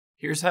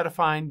Here's how to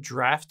find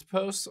draft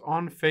posts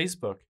on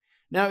Facebook.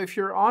 Now, if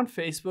you're on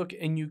Facebook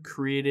and you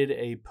created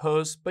a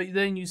post, but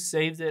then you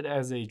saved it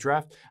as a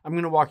draft, I'm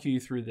going to walk you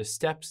through the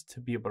steps to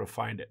be able to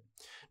find it.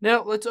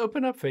 Now, let's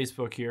open up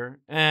Facebook here,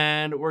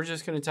 and we're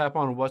just going to tap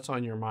on what's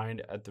on your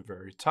mind at the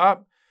very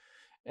top.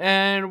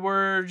 And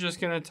we're just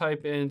going to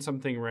type in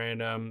something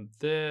random.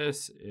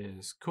 This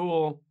is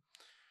cool.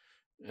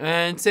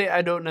 And say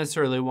I don't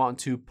necessarily want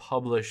to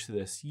publish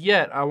this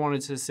yet. I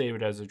wanted to save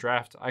it as a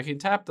draft. I can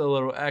tap the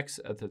little X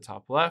at the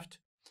top left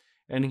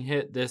and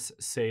hit this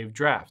save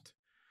draft.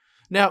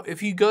 Now,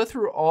 if you go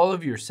through all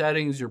of your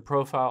settings, your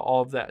profile,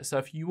 all of that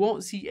stuff, you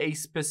won't see a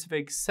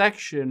specific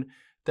section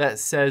that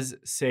says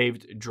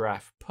saved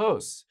draft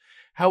posts.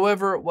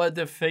 However, what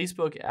the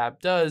Facebook app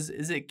does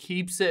is it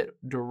keeps it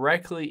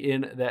directly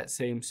in that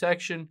same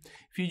section.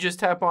 If you just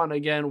tap on,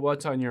 again,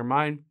 what's on your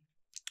mind,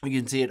 you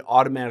can see it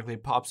automatically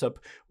pops up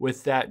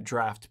with that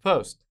draft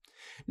post.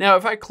 Now,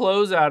 if I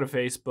close out of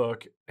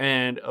Facebook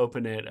and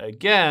open it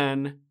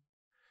again,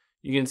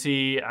 you can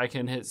see I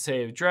can hit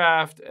save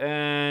draft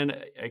and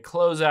I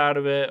close out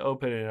of it,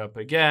 open it up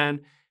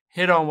again,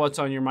 hit on what's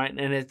on your mind,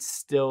 and it's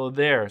still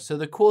there. So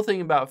the cool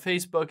thing about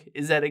Facebook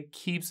is that it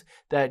keeps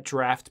that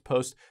draft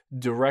post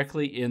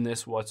directly in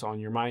this what's on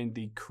your mind,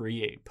 the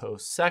create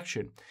post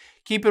section.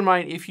 Keep in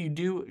mind, if you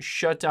do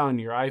shut down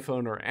your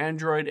iPhone or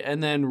Android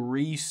and then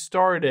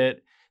restart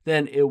it,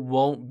 then it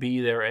won't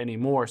be there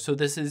anymore. So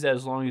this is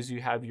as long as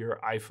you have your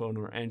iPhone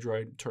or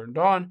Android turned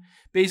on.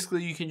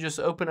 Basically, you can just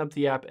open up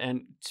the app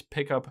and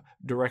pick up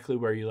directly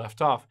where you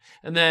left off.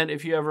 And then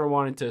if you ever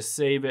wanted to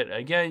save it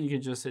again, you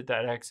can just hit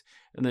that X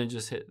and then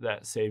just hit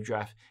that save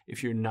draft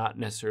if you're not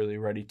necessarily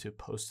ready to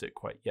post it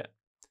quite yet.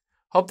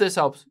 Hope this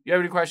helps. If you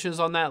have any questions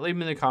on that, leave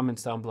them in the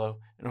comments down below,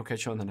 and I'll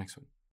catch you on the next one.